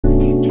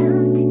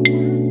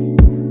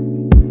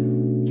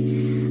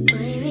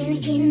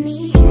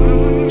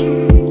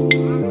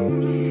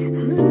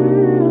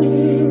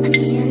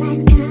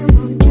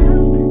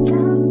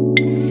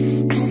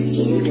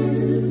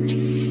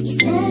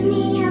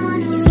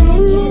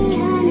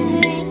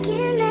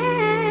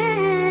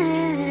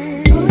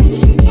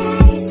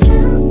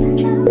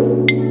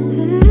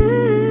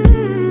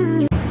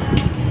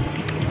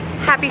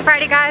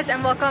guys,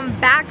 and welcome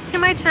back to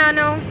my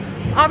channel.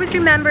 Always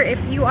remember, if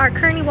you are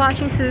currently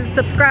watching, to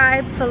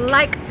subscribe, to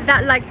like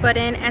that like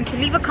button, and to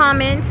leave a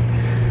comment.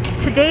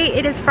 Today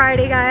it is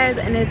Friday, guys,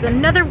 and it's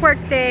another work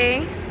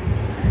day.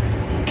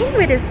 Ooh,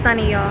 it is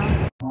sunny, y'all.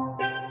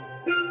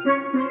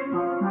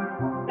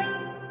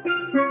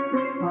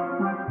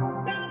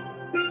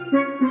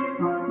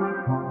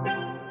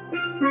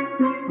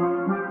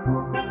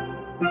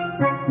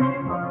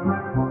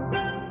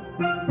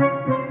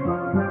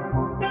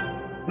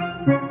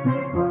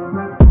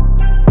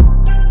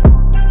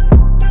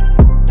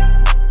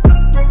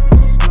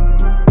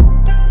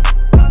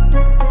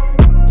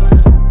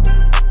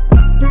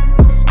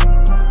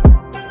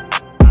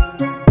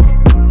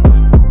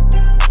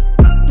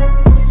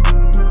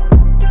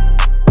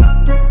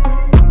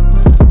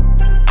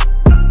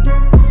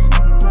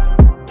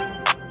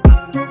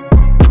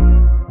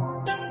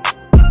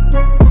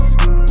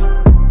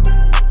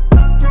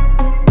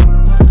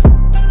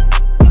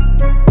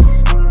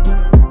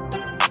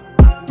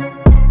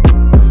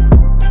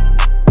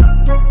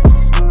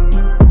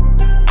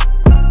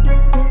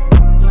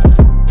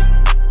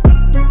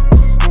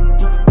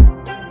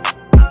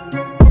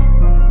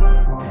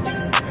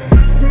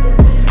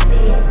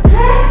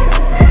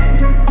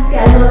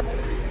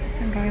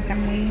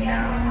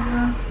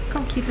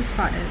 How cute this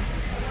spot is.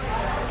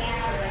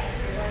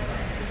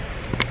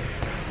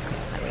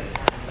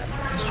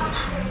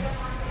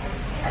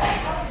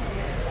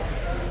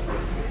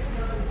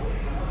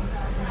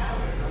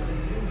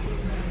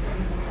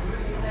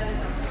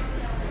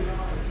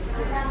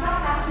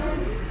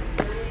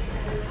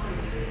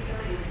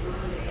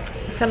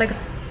 I feel like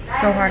it's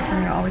so hard for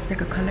me to always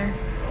pick a color,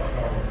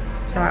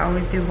 so I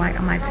always do white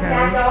on my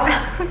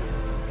toes.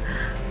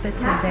 But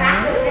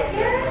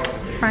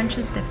today, French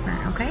is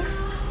different, okay?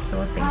 So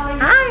we'll see.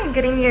 Hi,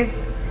 getting you.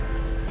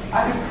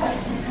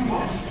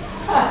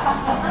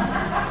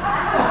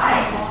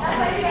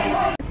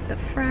 The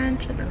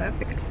French, I don't know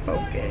if it can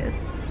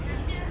focus.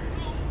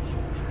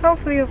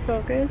 Hopefully it'll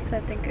focus.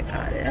 I think I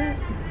got it.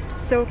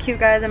 So cute,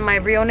 guys, and my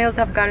real nails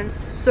have gotten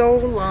so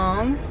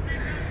long.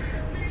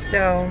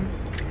 So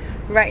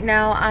right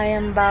now I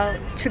am about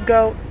to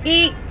go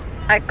eat.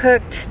 I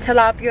cooked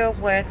tilapia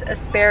with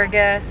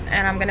asparagus,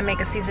 and I'm gonna make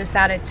a Caesar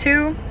salad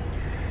too.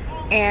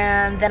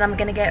 And then I'm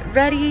gonna get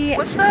ready.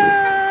 What's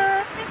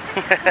up?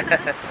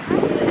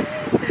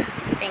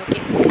 Thank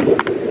you.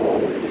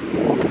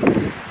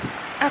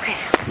 Okay.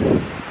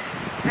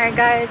 Alright,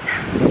 guys.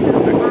 So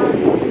we're on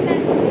to the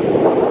next.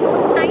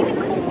 Hi,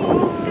 Nicole.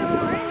 Good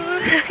morning.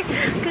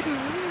 Good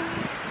morning.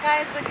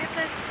 Guys, look at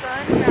the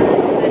sunrise.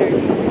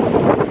 Literally.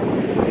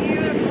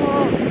 Beautiful.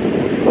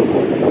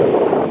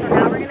 So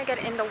now we're gonna get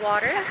in the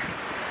water.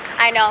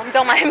 I know,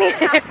 don't mind me.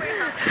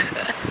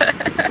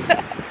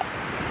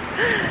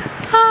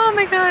 Oh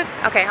my god.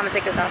 Okay, I'm gonna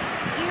take this off.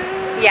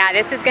 Yeah,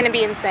 this is gonna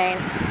be insane.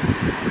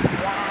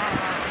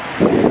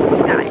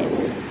 Wow. Guys.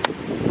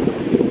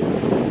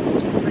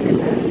 Just look at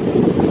that.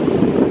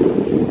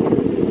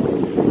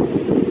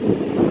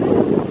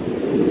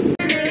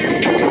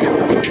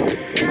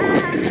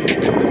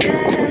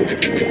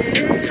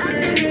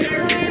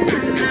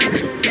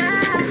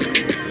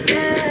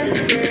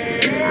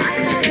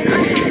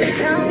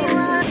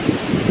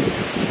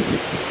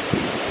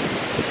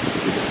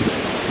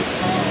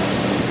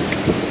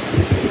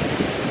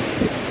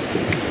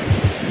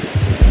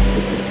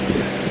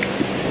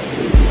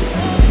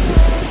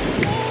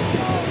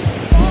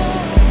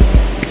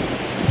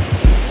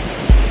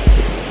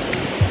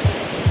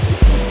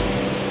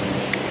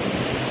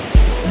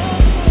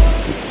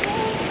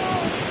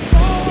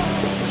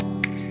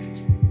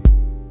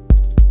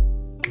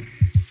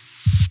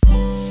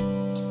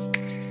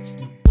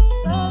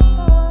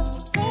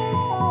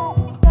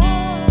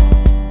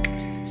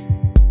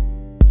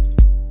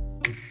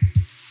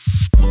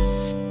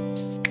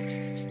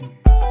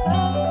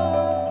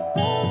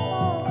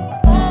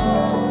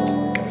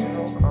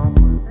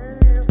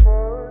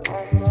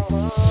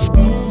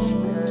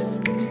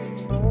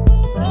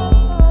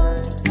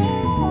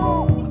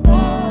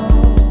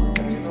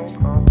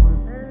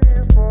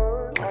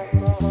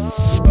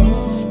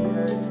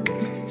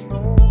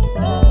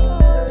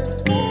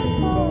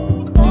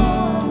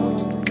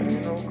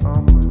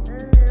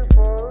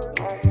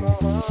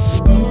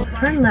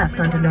 Turn left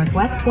onto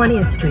Northwest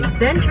 20th Street,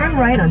 then turn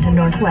right onto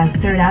Northwest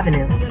 3rd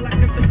Avenue.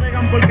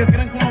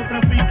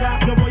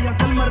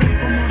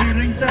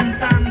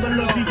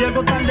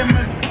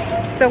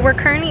 So we're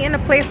currently in a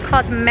place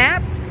called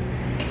Maps,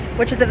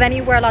 which is a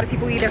venue where a lot of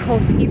people either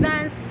host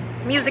events,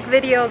 music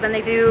videos, and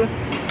they do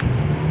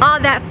all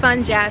that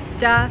fun jazz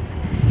stuff.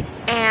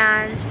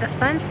 And the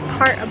fun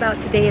part about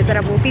today is that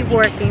I will be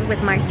working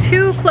with my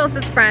two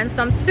closest friends,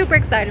 so I'm super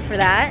excited for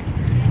that.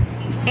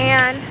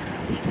 And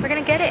we're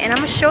gonna get it, and I'm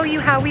gonna show you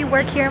how we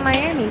work here in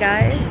Miami,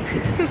 guys.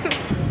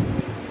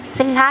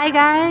 Say hi,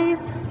 guys.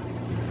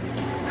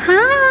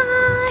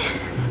 Hi.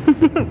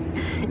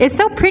 It's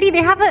so pretty.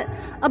 They have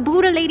a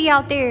Buddha lady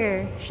out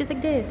there. She's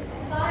like this.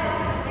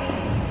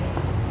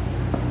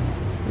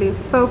 Hopefully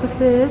it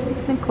focuses.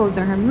 Nicole's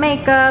doing her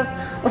makeup.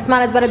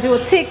 Osmana's about to do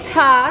a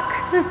TikTok.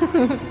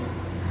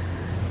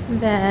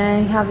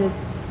 Then you have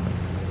this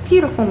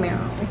beautiful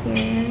mirror over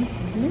here.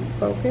 Can you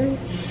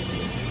focus?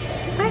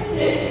 Hi.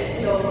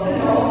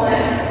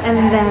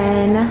 And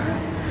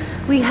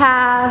then we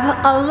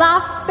have a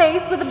loft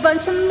space with a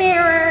bunch of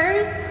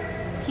mirrors.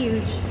 It's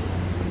huge.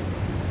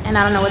 And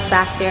I don't know what's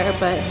back there,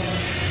 but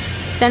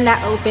then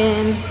that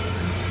opens.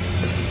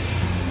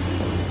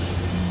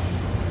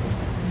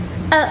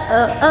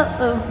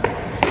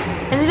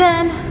 And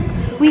then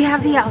we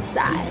have the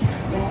outside.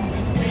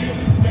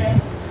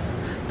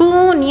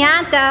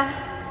 Puñata.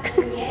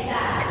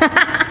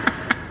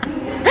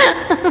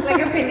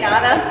 Like a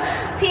piñata.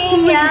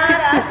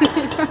 Piñata.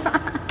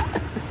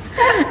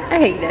 I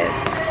hate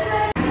this.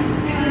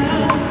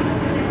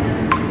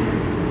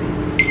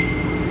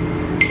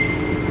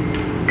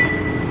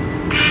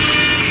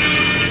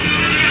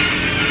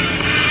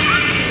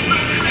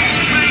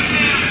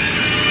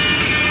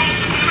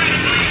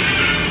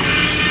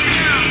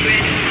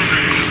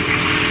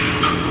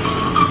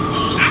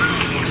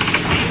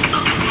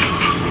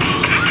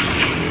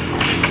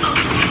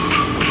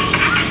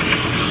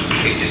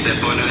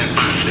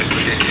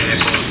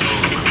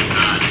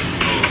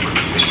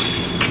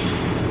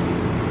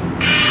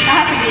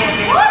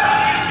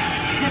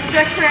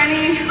 Check for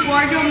any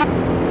wardrobe.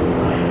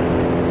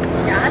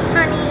 Yes,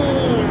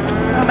 honey.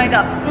 Oh my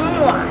god.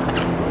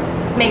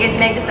 Meg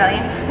the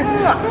Stallion.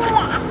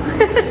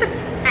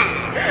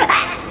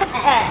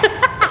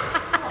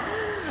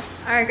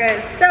 Alright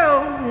guys, so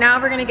now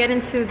we're gonna get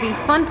into the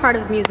fun part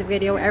of the music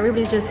video.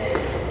 Everybody just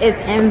is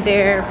in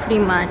there pretty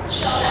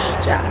much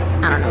just,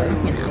 I don't know,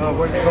 you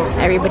know.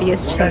 Everybody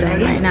is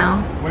chilling right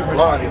now.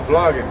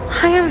 Vlogging.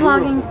 I am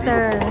vlogging,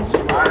 sir.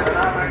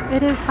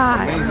 It is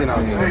hot.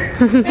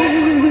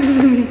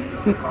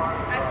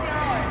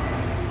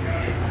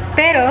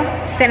 Pero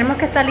tenemos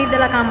que salir de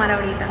la cámara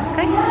ahorita, ¿ok?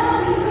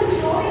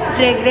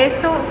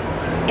 Regreso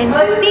en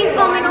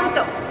 5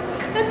 minutos.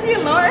 That's the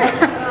alarm.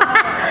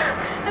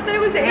 I thought it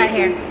was the Right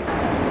here.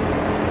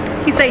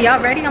 He said,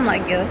 y'all ready? I'm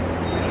like, yeah.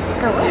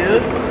 Yeah.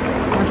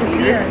 Don't you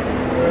see us?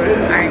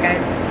 Alright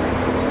guys.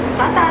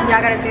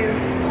 Y'all gotta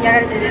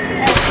do this with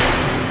me.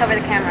 Cover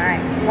the camera,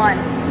 alright. 1,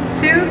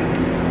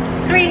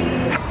 2, 3.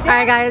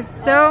 Alright guys,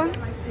 so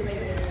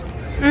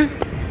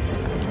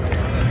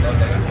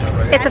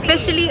it's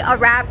officially a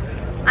wrap.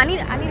 I need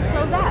to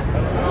close that.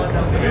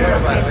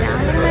 Okay, down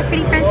to my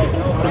pretty friend, she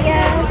can see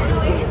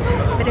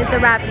us. But it's a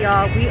wrap,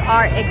 y'all. We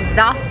are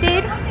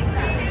exhausted,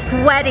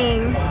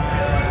 sweating,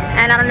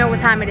 and I don't know what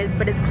time it is,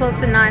 but it's close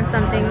to 9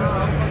 something.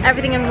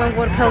 Everything in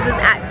Wynwood closes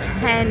at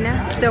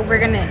 10, so we're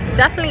gonna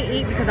definitely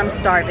eat because I'm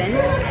starving.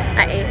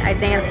 I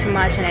danced too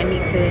much and I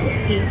need to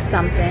eat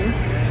something.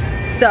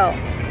 So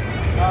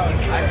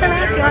it's a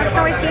wrap, y'all. I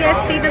can't wait till you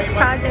guys see this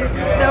project.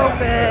 It's so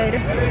good.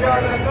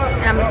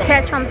 And I'm gonna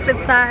catch on the flip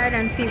side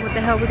and see what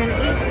the hell we're gonna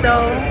eat.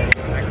 So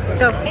let's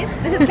go.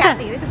 This is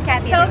Kathy. This is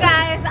Kathy. So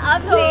guys,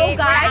 update.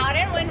 guys, we're out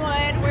in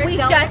Wynwood. We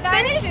just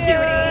finished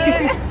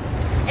shooting.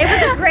 It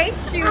was a great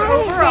shoot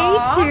overall.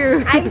 I hate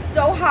you. I'm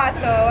so hot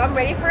though. I'm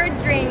ready for a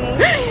drink.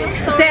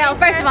 Dale,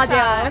 first of all,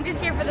 Dale. I'm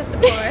just here for the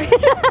support.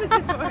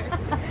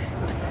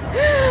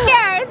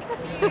 Cheers.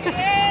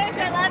 Cheers,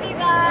 I love you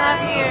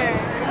guys.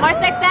 More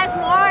success,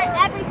 more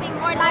everything,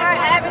 more life, more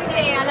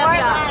everything. I love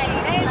y'all.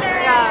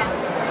 Amen.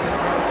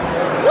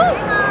 Woo.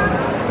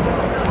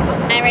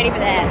 I'm ready for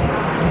that.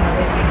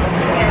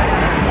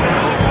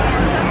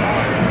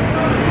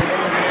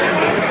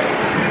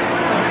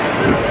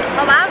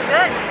 Oh, that was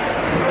good.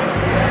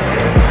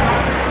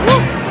 Woo,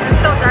 it's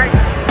so dark.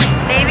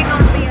 They ain't even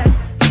gonna see us.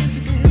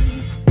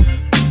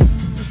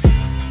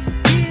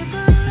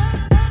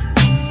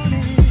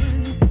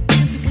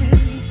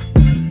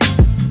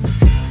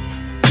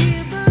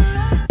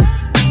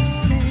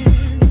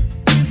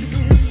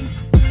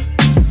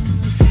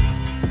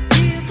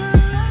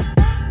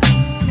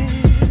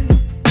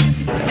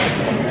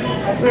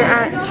 We're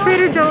at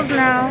Trader Joe's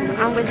now.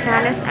 I'm with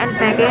Janice and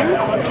Megan.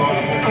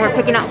 And we're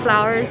picking out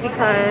flowers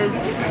because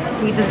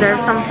we deserve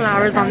some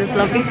flowers on this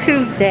lovely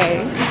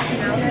Tuesday.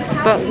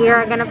 But we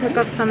are gonna pick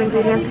up some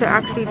ingredients to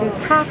actually do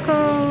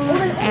tacos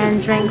and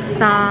drink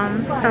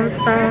some. So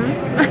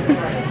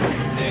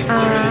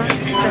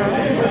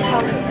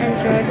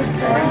enjoy this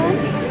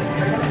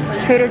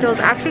stuff. Trader Joe's.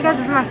 Actually guys,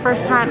 this is my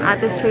first time at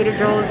this Trader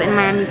Joe's in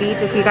Miami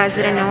Beach. If you guys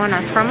didn't know and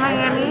are from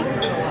Miami,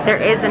 there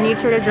is a new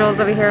Trader Joe's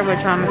over here,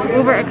 which I'm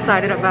uber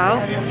excited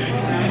about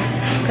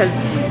because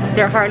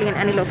they're hardly in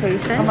any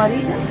location. But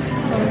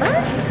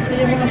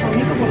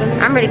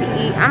I'm ready to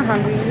eat. I'm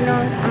hungry, you know,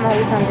 I'm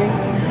always hungry.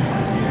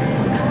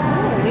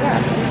 Oh, we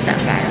got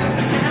stuff, guys.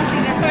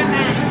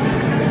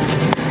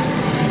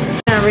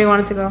 Wherever you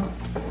wanted to go.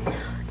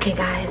 Okay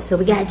guys, so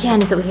we got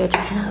Janice over here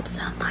chopping up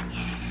some onions.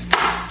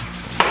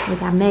 We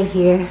got Meg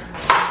here.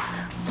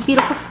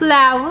 Beautiful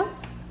flowers.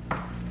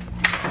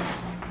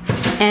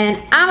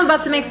 And I'm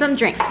about to make some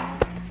drinks.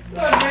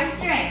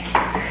 Drink.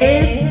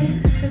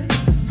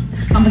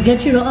 I'm gonna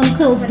get you to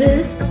unclose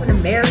this. I'm gonna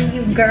marry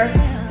you, girl.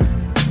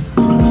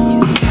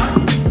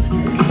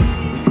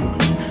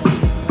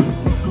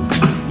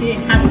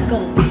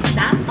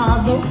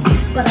 struggle,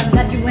 but I